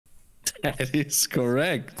That is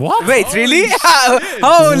correct. What? Wait, really? shit.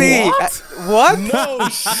 Holy! What? What? No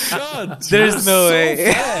shot. There's no so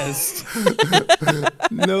way. Fast.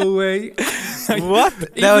 No way. What?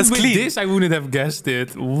 That Even was with clean. this, I wouldn't have guessed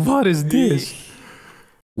it. What is this?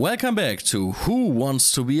 Welcome back to Who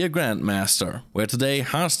Wants to Be a Grandmaster, where today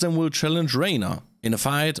Harstem will challenge Reina in a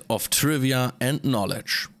fight of trivia and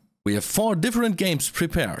knowledge. We have 4 different games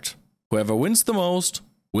prepared. Whoever wins the most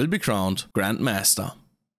will be crowned Grandmaster.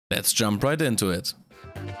 Let's jump right into it.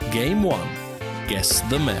 Game 1. Guess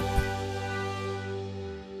the map.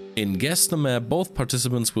 In Guess the Map, both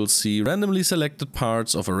participants will see randomly selected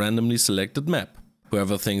parts of a randomly selected map.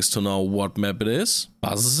 Whoever thinks to know what map it is,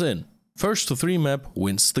 buzzes in. First to 3 map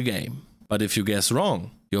wins the game. But if you guess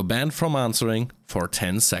wrong, you're banned from answering for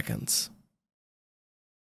 10 seconds.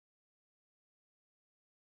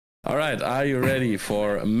 Alright, are you ready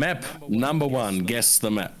for map number 1? Guess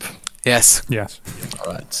the map. Yes. Yes.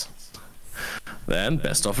 Alright. Then,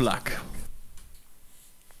 best of luck.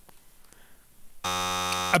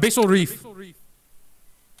 Abyssal Reef.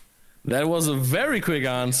 That was a very quick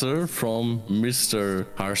answer from Mr.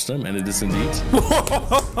 Harstem, and it is indeed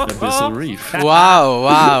Abyssal Reef. Wow,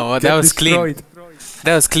 wow. That was clean. Destroyed.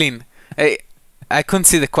 That was clean. I couldn't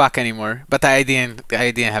see the quack anymore, but I didn't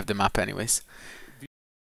have the map anyways.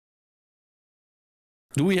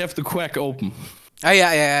 Do we have the quack open? Oh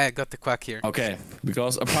yeah, I got the quack here. Okay,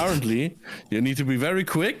 because apparently you need to be very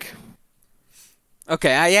quick. Okay,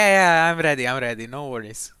 yeah, I'm ready, no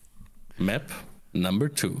worries. Map number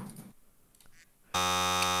 2.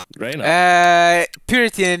 Reina.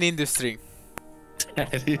 Purity and industry.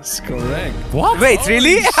 That is correct. What? Wait, Oh,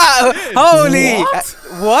 really? shit. Holy! What?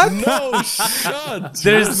 What? No shot.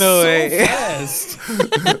 There's no so way. Fast.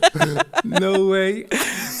 No way.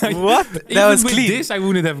 What? That Even was with clean. this, I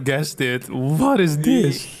wouldn't have guessed it. What is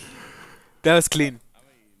this? That was clean.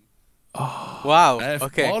 Wow. I have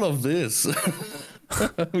Okay. all of this.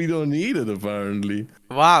 We don't need it apparently.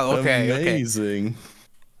 Wow. Okay. Amazing.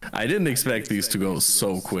 I didn't expect these to go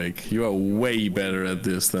so quick. You are way better at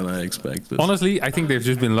this than I expected. Honestly, I think they've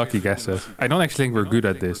just been lucky guesses. I don't actually think we're good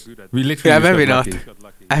at this. We literally Yeah, just maybe got not.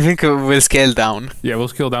 lucky. I think we'll scale down. Yeah, we'll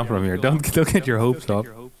scale down from here. Don't get your hopes up.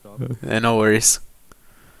 No worries.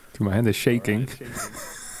 My hand is shaking.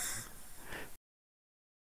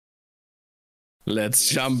 Let's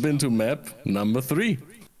jump into map number 3.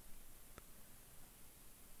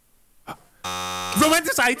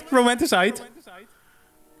 Romanticide.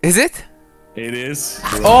 Is it? It is.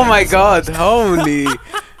 Oh my God! Holy!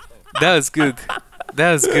 That was good.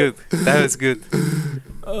 That was good. That was good.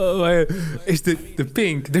 Oh, is the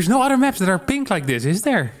pink? There's no other maps that are pink like this, is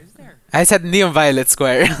there? I said neon violet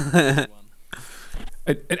square.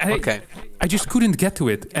 Okay. I just couldn't get to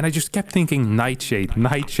it, and I just kept thinking Nightshade. Oh,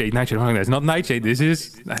 it's not Nightshade. This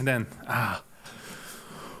is, and then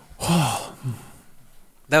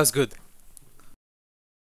That was good.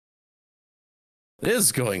 This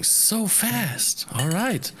is going so fast. All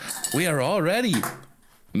right. We are all ready.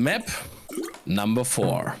 Map number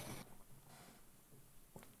 4.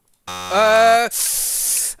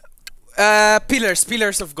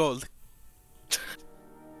 Pillars of gold.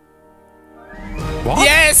 What?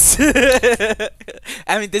 Yes!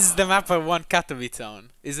 I mean, this is the map I won Katowice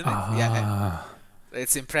on, isn't it? Yeah.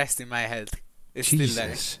 It's impressed in my head. It's still there.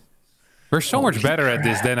 Jesus. We're so much better at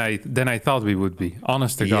this than I thought we would be.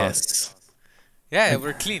 Honest to God. Yes. Yeah,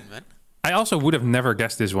 we're clean, man. I also would have never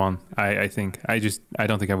guessed this one. I think I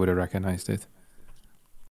don't think I would have recognized it.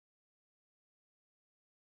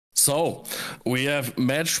 So, we have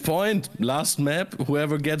match point, last map.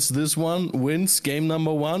 Whoever gets this one wins game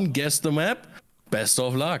number 1. Guess the map. Best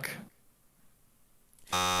of luck.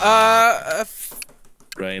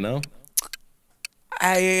 Reina.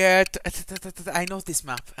 I know this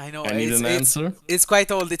map. I know. I need an answer. It's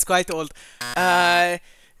quite old.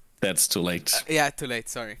 That's too late. Yeah, too late.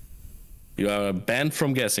 Sorry. You are banned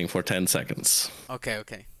from guessing for 10 seconds.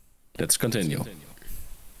 Okay. Let's continue.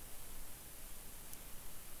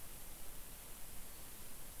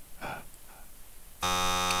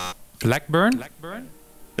 Blackburn?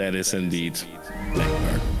 That is indeed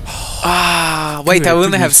Blackburn. Wait, Dude, I it wouldn't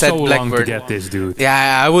took me have said so long to Blackburn. get this, dude.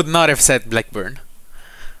 Yeah, I would not have said Blackburn.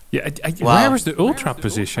 Yeah, Wow. Where was the ultra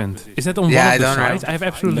positioned? Is that on Yeah, one I of the don't know. sides? I have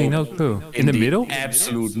absolutely no clue. In the the middle?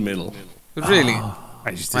 Absolute middle. Really?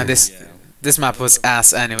 I just Man, didn't, this map was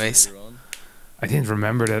ass, anyways. I didn't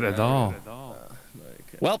remember that at all.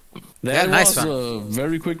 Well, that nice was one. a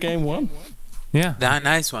very quick game 1. Yeah,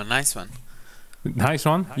 Nice one. nice one.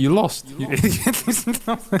 You lost. You idiot.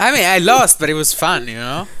 I mean, I lost, but it was fun, you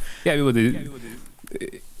know? Yeah,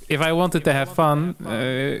 if I wanted to have fun,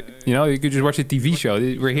 you know, you could just watch a TV show.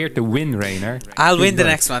 We're here to win, Rainer. I'll win the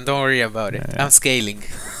next one. Don't worry about it. I'm scaling.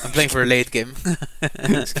 I'm playing for a late game.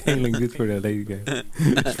 Scaling good for the late game.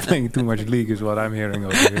 He's playing too much League is what I'm hearing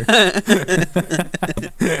over here.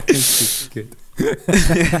 It's good.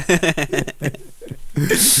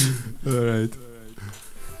 All right.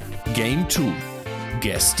 Game 2.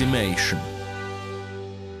 Guesstimation.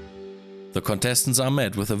 The contestants are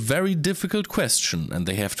met with a very difficult question and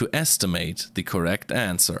they have to estimate the correct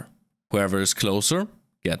answer. Whoever is closer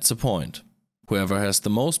gets a point. Whoever has the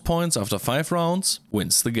most points after 5 rounds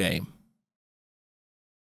wins the game.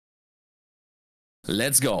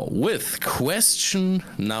 Let's go with question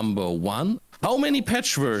number 1. How many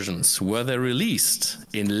patch versions were there released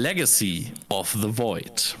in Legacy of the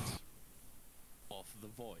Void?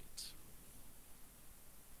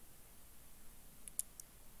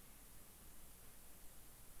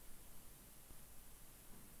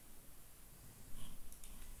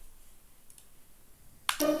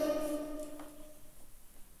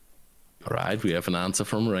 Alright, we have an answer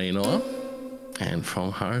from Raynor and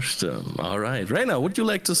from Harstem. Alright, Raynor, would you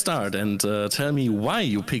like to start and tell me why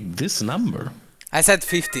you picked this number? I said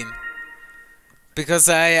 15. Because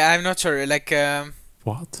I'm not sure, like...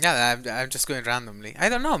 What? Yeah, I'm just going randomly. I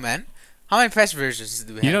don't know, man. How many patch versions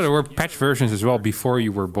do we have? You know, there were patch versions as well before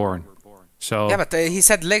you were born. So yeah, but he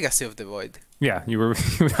said Legacy of the Void. Yeah, you were...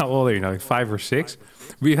 How old are you now? Like 5 or 6?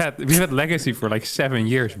 We've had Legacy for like 7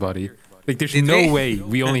 years, buddy. Like, there's no way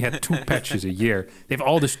we only had 2 patches a year. They have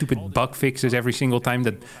all the stupid bug fixes every single time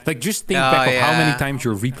that... Like, just think back of how many times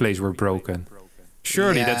your replays were broken.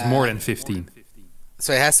 Surely that's more than 15.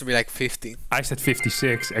 So it has to be like 15. I said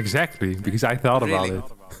 56, exactly, because I thought about it.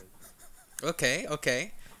 Okay,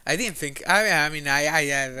 okay. I didn't think... I mean,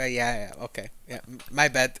 yeah, okay. Yeah, my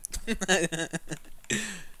bad.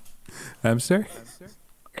 Hamster?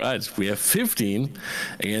 Right, we have 15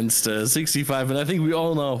 against 65, and I think we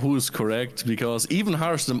all know who's correct, because even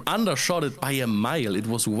Harstem undershot it by a mile. It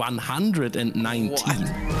was 119. What?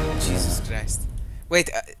 Jesus Christ. Wait,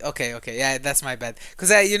 okay, yeah, that's my bad. Because,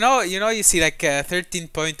 you know, you see like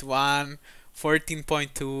 13.1,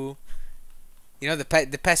 14.2, you know,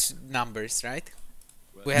 the patch numbers, right?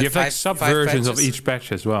 We have like sub-versions of each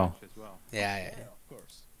patch as well. Yeah.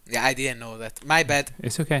 Yeah, I didn't know that. My bad.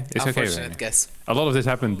 It's okay. It's okay. Unfortunate guess. A lot of this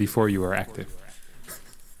happened before you were active.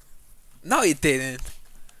 No, it didn't.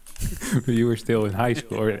 You were still in high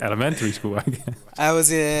school or elementary school, I guess. I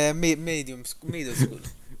was in middle school.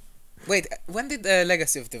 Wait, when did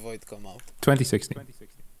Legacy of the Void come out? 2016.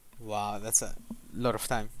 Wow, that's a lot of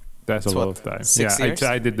time. That's a lot of time. 6 years?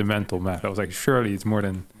 I did the mental math. I was like, surely it's more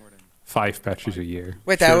than 5 patches a year.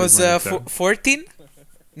 Wait, surely I was 14?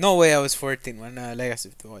 No way I was 14 when Legacy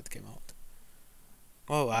of the Void came out.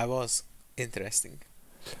 Oh, I was. Interesting.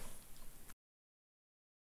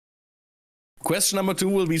 Question number 2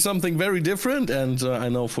 will be something very different, and I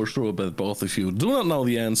know for sure that both of you do not know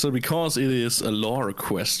the answer because it is a lore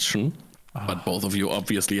question. But both of you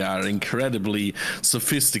obviously are incredibly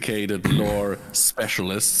sophisticated lore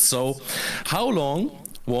specialists. So, how long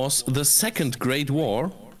was the Second Great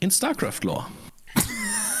War in StarCraft lore?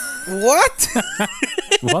 What?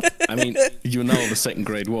 What? I mean, you know the Second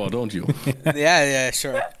Great War, don't you? Yeah,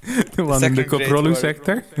 sure. The one in the Koprolu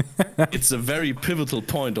sector? It's a very pivotal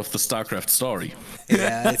point of the StarCraft story.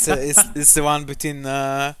 Yeah, it's the one between...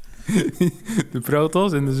 the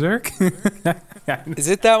Protoss and the Zerg? Is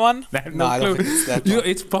it that one? No, I don't think it's that one. Know,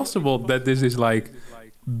 it's possible that this is like...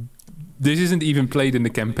 This isn't even played in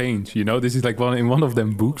the campaigns, you know? This is like in one of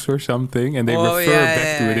them books or something, and they refer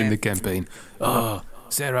back to it in the campaign. Oh,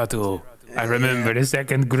 Zeratul. I remember the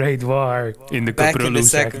Second Great War in the Koprolu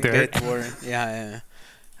sector. Great War. Yeah.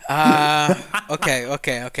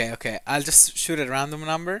 Okay. I'll just shoot a random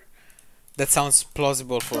number. That sounds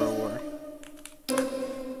plausible for a war.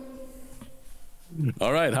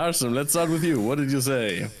 All right, Harstem, let's start with you. What did you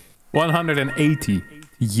say? 180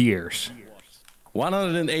 years.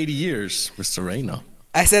 180 years, Mr. Raynor.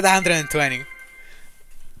 I said 120.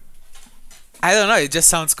 I don't know, it just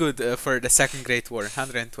sounds good for the Second Great War.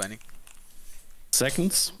 120.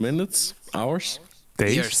 Seconds, minutes, hours?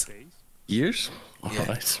 Days? Years?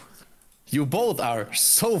 Alright. You both are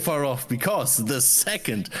so far off because the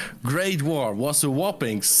Second Great War was a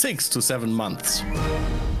whopping 6 to 7 months.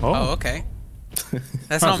 Oh, okay.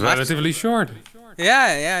 That's not much. Relatively short.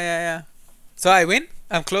 Yeah. So I win?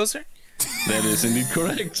 I'm closer? That is indeed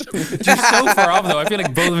correct. Just so far off, though. I feel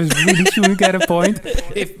like both of us really shouldn't get a point.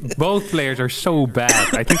 If both players are so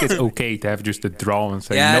bad, I think it's okay to have just a draw and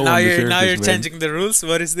say no one deserves this now you're win. changing the rules.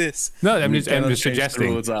 What is this? No, I'm just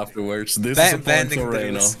suggesting. Rules afterwards. This is a point for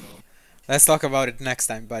Raynor. Let's talk about it next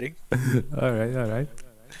time, buddy. All right.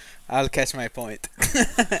 I'll catch my point.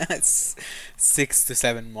 It's 6 to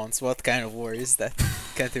 7 months. What kind of war is that?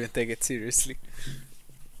 Can't even take it seriously.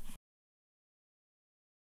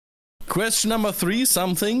 Question number 3,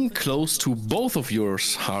 something close to both of your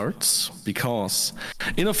hearts, because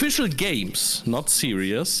in official games, not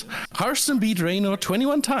serious, Harstem beat Raynor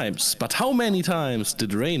 21 times, but how many times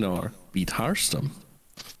did Raynor beat Harstem?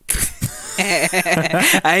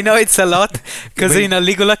 I know it's a lot, because in a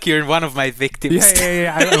League of Luck you're one of my victims.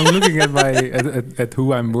 Yeah. I'm looking at at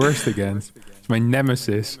who I'm worst against. It's my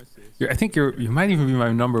nemesis. I think you might even be my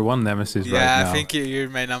 #1 nemesis right now. Yeah, I think you're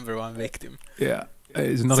my #1 victim. Yeah.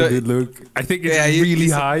 It's not a good look. I think it's really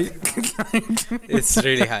high. It's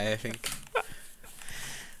really high, I think.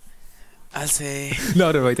 I'll say...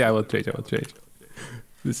 No, wait, I will change.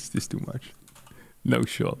 This is too much. No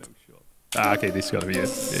shot. Okay, this is gonna be it.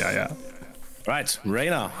 Yeah. Right,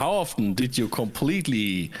 Raynor, how often did you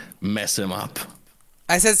completely mess him up?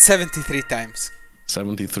 I said 73 times.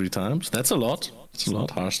 73 times? That's a lot. It's a lot,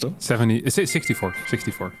 Harstem. 64.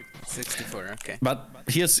 64, okay. But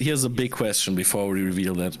here's a big question before we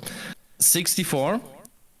reveal that. 64,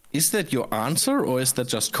 is that your answer or is that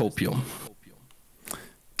just copium?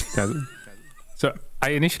 So I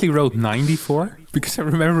initially wrote 94 because I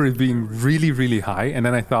remember it being really, really high, and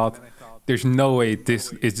then I thought there's no way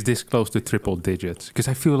it's this close to triple digits, because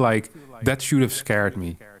I feel like that should have scared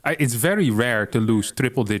me. It's very rare to lose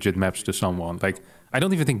triple digit maps to someone. Like, I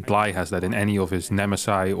don't even think Bly has that in any of his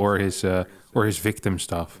Nemesis or his victim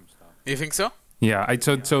stuff. You think so? Yeah,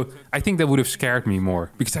 so I think that would have scared me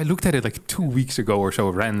more, because I looked at it like 2 weeks ago or so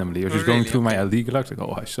randomly. I was just going through my illegal logs, like,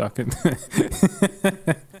 oh, I suck it.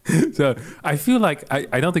 So I feel like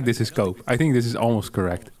I don't think this is cope. I think this is almost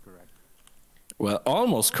correct. Well,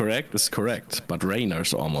 almost correct is correct, but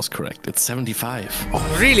Raynor's almost correct. It's 75.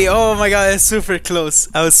 Oh, really? Oh my god, it's super close.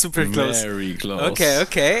 I was super close. Very close.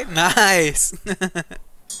 Okay. Nice.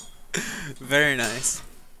 Very nice.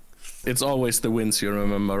 It's always the wins you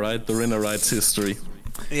remember, right? The winner writes history.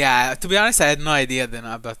 Yeah, to be honest, I had no idea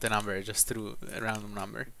about the number. I just threw a random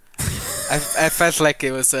number. I felt like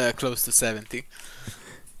it was close to 70.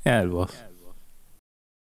 Yeah, it was.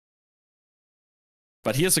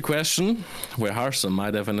 But here's a question where Harstem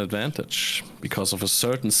might have an advantage because of a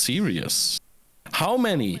certain series. How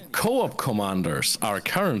many co-op commanders are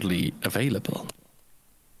currently available?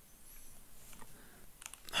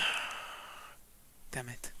 Damn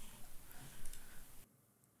it.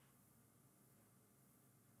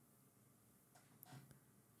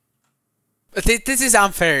 But this is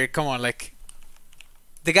unfair. Come on, like,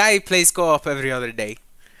 the guy plays co-op every other day.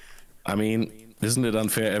 I mean, isn't it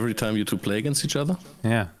unfair every time you two play against each other?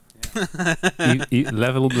 Yeah.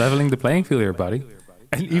 Leveling the playing field here, buddy.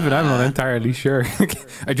 And even I'm not entirely sure.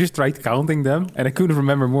 I just tried counting them, and I couldn't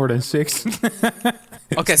remember more than 6.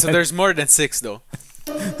 Okay, so there's more than 6, though.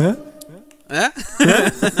 Huh? Huh?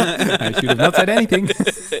 I should have not said anything.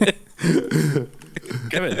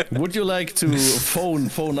 Kevin, would you like to phone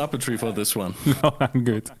Uppetry for this one? No, I'm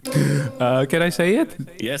good. Can I say it?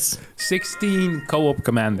 Yes. 16 co-op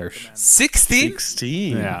commanders. 16?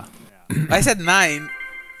 16. Yeah. I said 9.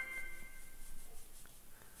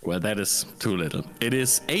 Well, that is too little. It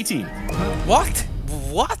is 18. What?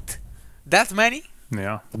 What? That many?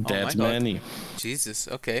 Yeah. That many. Jesus,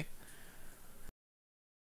 okay.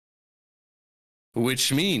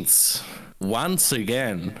 Which means, once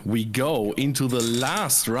again, we go into the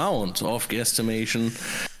last round of guesstimation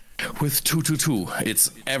with 2-2-2.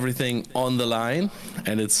 It's everything on the line,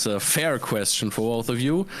 and it's a fair question for both of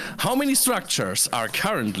you. How many structures are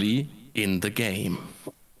currently in the game?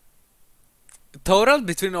 Total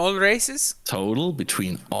between all races? Total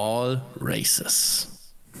between all races.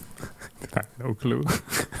 I have no clue.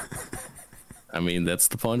 I mean, that's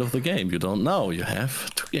the point of the game. You don't know. You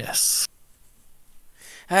have to guess.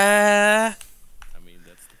 I mean,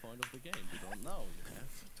 that's the point of the game. You don't know. You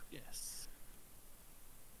have to guess.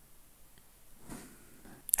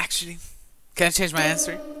 Actually, can I change my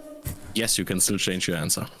answer? Yes, you can still change your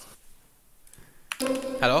answer.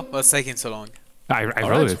 Hello? What's taking so long? I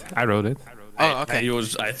wrote it. I wrote it. Oh, okay.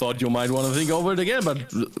 I thought you might want to think over it again, but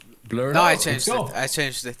blur it No, out. I changed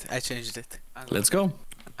it. I changed it. Let's go.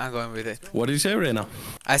 I'm going with it. What did you say, Rena?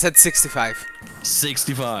 I said 65.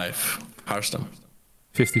 65. Harstem.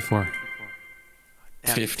 54.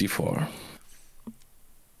 Yeah. 54.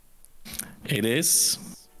 It is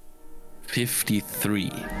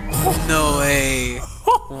 53. No way.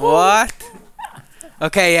 What?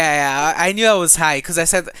 Okay, yeah. I knew I was high because I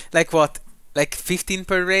said, like, what? Like 15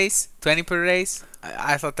 per race? 20 per race?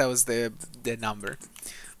 I thought that was the number.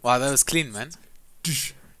 Wow, that was clean, man.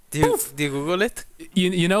 Do you Google it?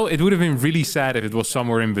 You know, it would have been really sad if it was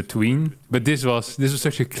somewhere in between. But this was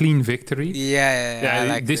such a clean victory. Yeah, I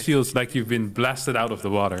like this feels like you've been blasted out of the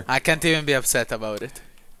water. I can't even be upset about it.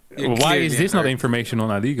 Well, why is this not information on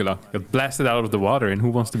Aligula? Got blasted out of the water, and who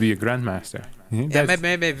wants to be a Grandmaster? Yeah,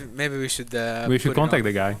 maybe we should. We should contact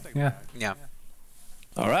the guy. Yeah. Yeah.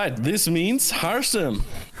 All right, this means Harstem,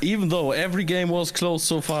 even though every game was close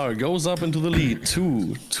so far, goes up into the lead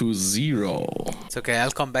 2-0. It's okay,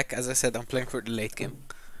 I'll come back. As I said, I'm playing for the late game.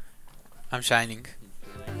 I'm shining.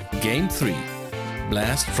 Game 3,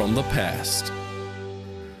 Blast from the Past.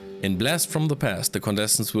 In Blast from the Past, the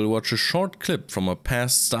contestants will watch a short clip from a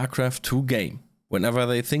past StarCraft 2 game. Whenever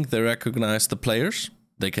they think they recognize the players,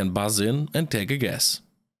 they can buzz in and take a guess.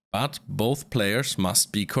 But both players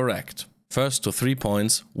must be correct. First to 3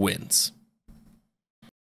 points wins.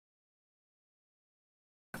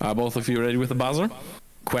 Are both of you ready with the buzzer?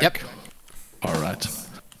 Quick. Yep. Alright.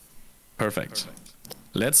 Perfect.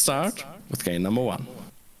 Let's start with game number 1.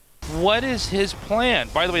 What is his plan?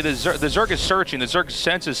 By the way, the Zerg is searching. The Zerg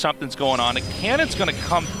senses something's going on. The cannon's going to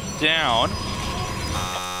come down.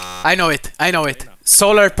 I know it.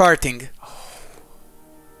 Solar parting.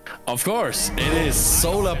 Of course, it is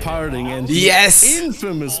solar parting and yes! the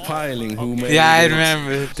infamous piling who made I it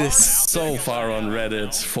remember this so far on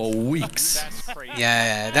Reddit for weeks.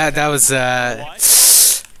 Yeah, that was a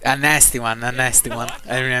nasty one. I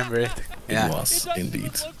remember it. Yeah. It was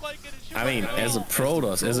indeed. I mean, as a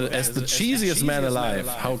Protoss, as the cheesiest man alive,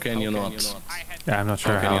 how can you not? Yeah, I'm not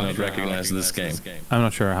sure how can you not recognize this game? I'm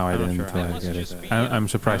not sure how I didn't get it. I'm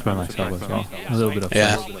surprised by myself as well. A little bit of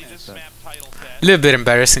a little bit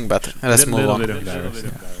embarrassing, but let's move on.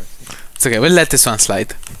 It's okay, we'll let this one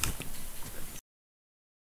slide.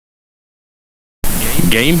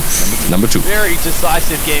 Game number 2. Very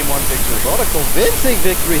decisive game 1 victory. What a convincing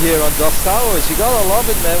victory here on Dusk Towers. You gotta love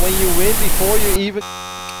it, man, when you win before you even...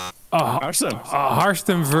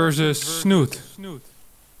 Harstem versus Snoot.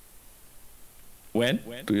 When?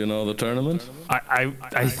 Do you know the tournament?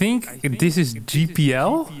 I think this is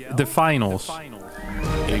GPL, the finals.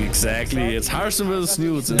 Exactly, it's Harstem versus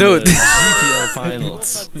Snoot in Dude. the GPL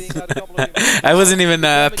finals. I wasn't even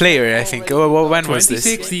a player, I think. When was this?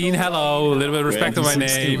 2016, hello, a little bit of respect to my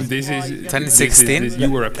name. This is 2016? You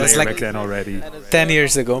were a player like back then already. 10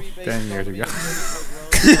 years ago. 10 years ago.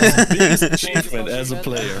 Biggest achievement as a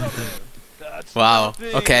player. Wow,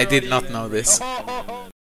 okay, I did not know this.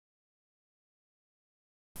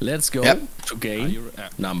 Let's go to game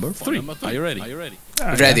number 3. Are you ready?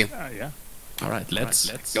 Ready. Yeah. Alright,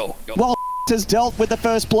 let's go. Well, has dealt with the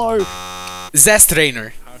first blow. Zest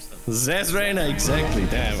Rainer. Zest Rainer, exactly.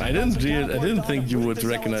 Damn, I didn't think you would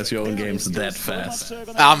recognize your own games that fast.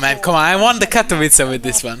 Oh man, come on, I won the Katowice with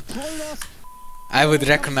this one. I would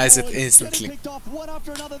recognize it instantly.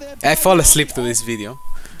 I fall asleep to this video.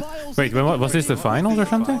 Wait, was this the finals or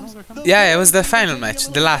something? Yeah, it was the final match,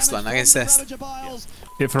 the last one against Zest.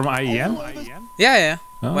 Yeah, from IEM? Yeah,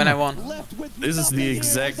 oh. When I won. This is the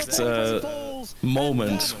exact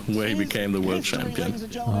moment where he became the world champion.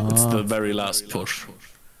 It's the very last push.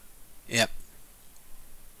 Yep.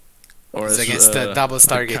 Or it's as against the double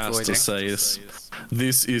Stargate Voyager says,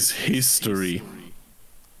 this is history.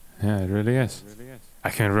 Yeah, it really is. I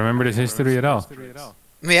can't remember this history at all.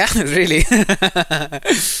 Yeah, really.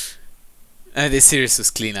 This series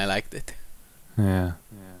was clean, I liked it. Yeah.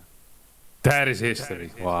 That is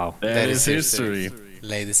history. Wow. That is history.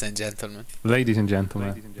 Ladies and gentlemen. Ladies and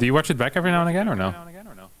gentlemen. Do you watch it back every now and again or no?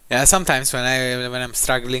 Yeah, sometimes when I'm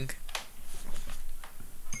struggling.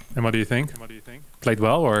 And what do you think? Played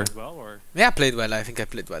well or? Yeah, played well. I think I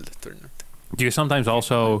played well the tournament. Do you sometimes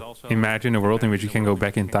also imagine a world in which you can go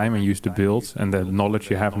back in time and use the builds and the knowledge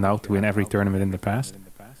you have now to win every tournament in the past?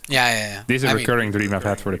 Yeah. This is a recurring dream I've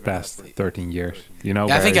had for the past 13 years. You know,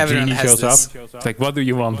 yeah, where I think everyone Genie has shows this. up. It's like, what do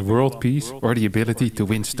you want? World peace or the ability to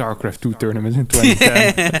win StarCraft 2 tournaments in 2010?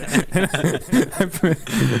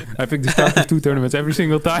 I picked the StarCraft 2 tournaments every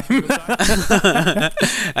single time.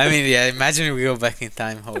 I mean, yeah, imagine if we go back in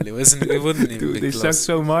time. Holy, it wouldn't even Dude, be they close. suck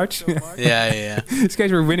so much. Yeah. These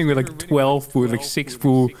guys were winning with like 12 pool, like 6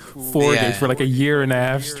 pool, 4 days for like a year and a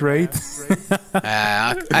half straight.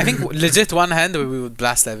 I think legit one hand we would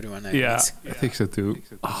blast everyone. Yeah, I think so too.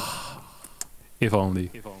 If only.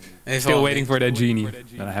 Still only. waiting for that genie,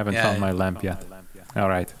 and I haven't found my lamp yet. All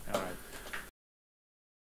right.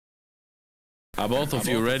 Are both of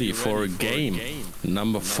you ready for game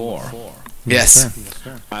number 4? Yes.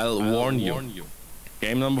 I'll warn you.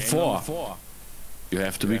 Game number 4. You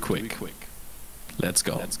have to be quick. Let's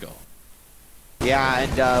go. Yeah,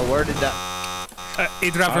 and where did that...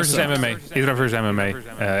 Idra versus MMA. Idra versus MMA.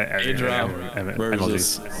 Idra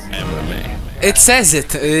versus MMA. It says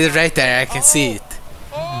it right there. I can see it.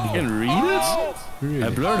 You can read it? Really? I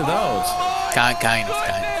blurred it out. Kind of.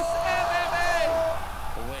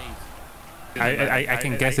 I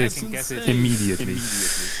can guess it immediately.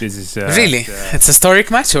 This is really? It's a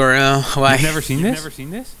historic match, or why? You've never seen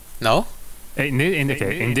this? No. In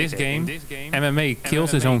this game, MMA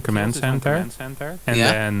kills his own command center,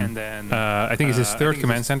 and then I think it's his third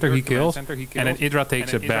command center he kills, and then Idra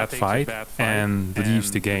takes a bad fight and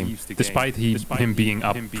leaves the game, despite him being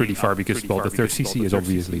up pretty far because, well, the third CC is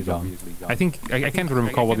obviously gone. I think I can't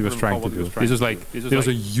recall what he was trying to do. This was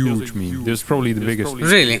a huge meme. This was probably the biggest.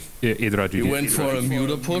 Really? Idra GG. He went for a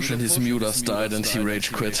muter push and his muters died and he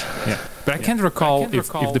rage quit. Yeah, but I can't recall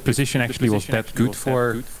if the position actually was that good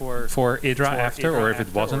for Idra after, or if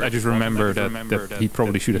it wasn't. I just remember that he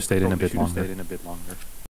probably should have stayed in a bit longer.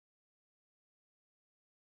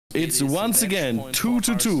 It's once again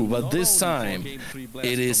 2-2, but this time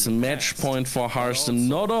it is match point for Harstem,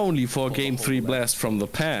 not only for Game 3 Blast from the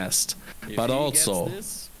past, but also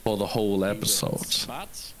for the whole episode.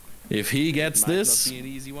 If he gets this,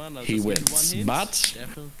 he wins. But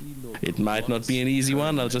it might not be an easy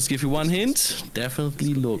one. I'll just give you one hint.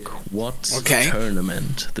 Definitely look what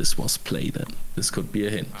tournament this was played in. This could be a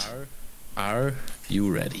hint. Are you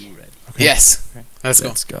ready? Okay. Yes. Okay.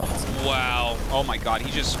 Let's go. Wow. Oh my god, he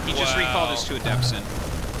just recalled us to a Depson.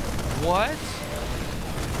 What?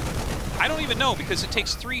 I don't even know, because it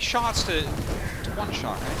takes 3 shots to one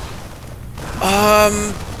shot,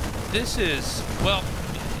 right? This is, well,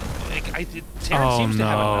 Terran seems to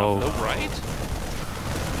have enough, though, right?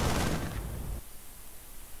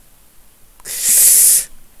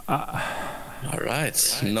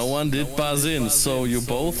 Alright, no one did buzz in, so you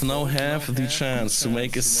both now have the chance to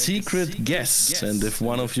make a secret guess. And if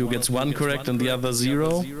one of you gets 1 correct and the other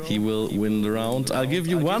 0, he will win the round. I'll give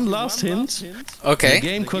you one last hint. Okay. The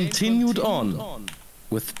game continued on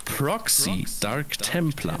with Proxy Dark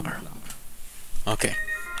Templar. Okay.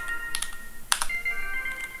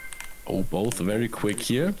 Oh, both very quick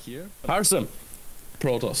here. Harstem,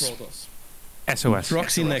 Protoss. SOS.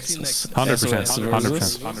 Proxy Nexus. 100%.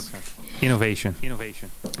 SOS 100%. Innovation.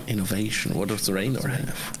 Innovation. What does the Rainer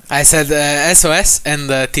have? I said SOS and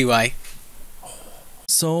TY.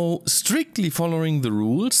 So, strictly following the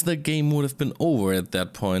rules, the game would have been over at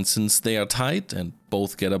that point, since they are tied and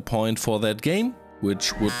both get a point for that game,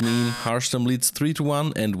 which would mean Harstem leads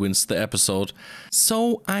 3-1 and wins the episode.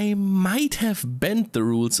 So I might have bent the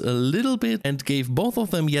rules a little bit and gave both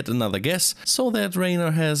of them yet another guess, so that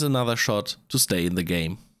Rainer has another shot to stay in the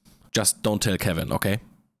game. Just don't tell Kevin, okay?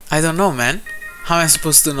 I don't know, man. How am I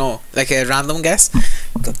supposed to know? Like a random guess?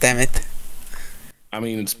 God damn it. I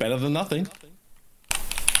mean, it's better than nothing.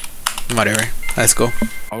 Whatever. Let's go.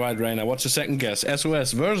 Alright, Rainer, what's your second guess?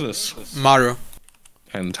 SOS versus? Maru.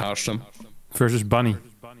 And Harstem. Versus Bunny.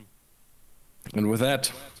 And with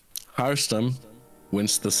that, Harstem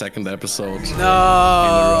wins the second episode.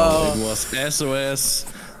 No! It was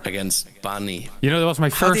SOS against Bunny. You know, that was my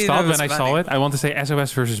first thought when I saw it. I want to say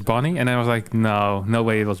SOS versus Bunny, and I was like, no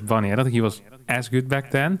way it was Bunny. I don't think he was as good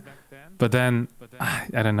back then. But then, I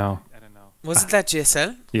don't know. Wasn't that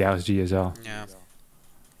GSL? Yeah, it was GSL.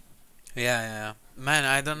 Yeah. Man,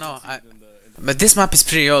 I don't know. But this map is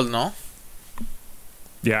pretty old, no?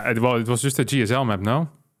 Yeah, well, it was just a GSL map, no?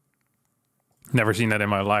 Never seen that in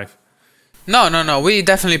my life. No. We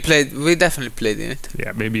definitely played in it.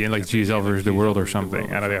 Yeah, maybe in like GSL versus the World or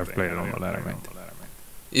something. I don't think I've played it on the ladder, mate.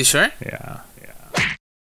 You sure? Yeah.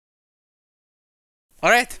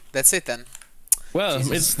 Alright, that's it then. Well,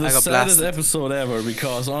 Jesus, it's the saddest episode ever,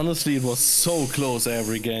 because honestly it was so close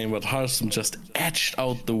every game, but Harstem just etched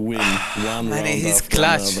out the win one round after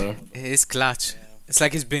another. He's clutch. It's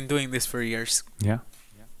like he's been doing this for years. Yeah.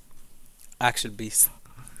 Actual beast.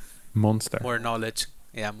 Monster. More knowledge.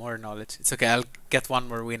 Yeah, more knowledge. It's okay, I'll get one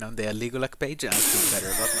more win on the Legulac page and I'll feel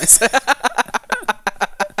better about myself.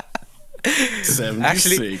 76.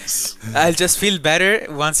 Actually, I'll just feel better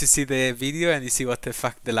once you see the video and you see what the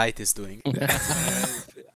fuck the light is doing.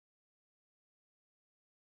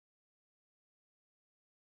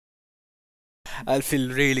 I'll feel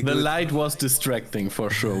really good. The light was distracting for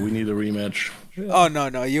sure. We need a rematch. Oh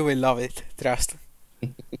no, you will love it. Trust.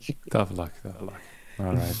 Tough luck.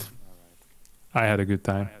 Alright. I had a good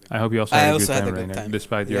time. I hope you also had a good time, Rainer,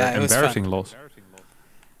 despite your embarrassing loss.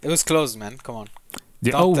 It was close, man. Come on.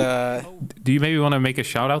 Do you maybe want to make a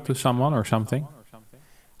shout out to someone or something?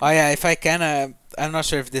 Oh yeah, if I can. I'm not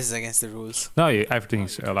sure if this is against the rules. No, everything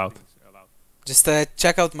is allowed. Just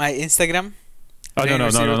check out my Instagram. Oh no,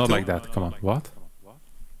 not like that. Come on. What?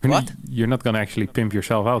 What? You're not gonna actually pimp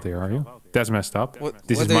yourself out here, are you? That's messed up. This what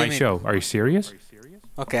is do you my mean? show. Are you serious?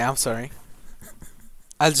 Okay, I'm sorry.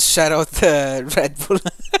 I'll just shout out Red Bull.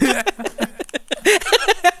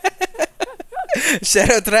 Shout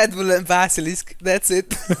out Red Bull and Basilisk. That's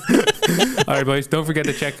it. All right, boys. Don't forget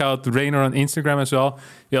to check out Rainer on Instagram as well.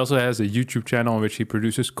 He also has a YouTube channel on which he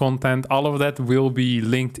produces content. All of that will be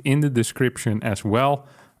linked in the description as well.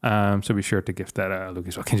 So be sure to give that a look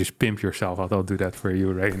as well. Can you just pimp yourself out? I'll do that for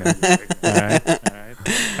you, Rainer. All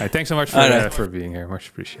right. Thanks so much for being here. Much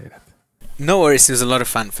appreciated. No worries. It was a lot of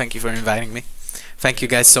fun. Thank you for inviting me. Thank you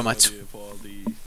guys so much.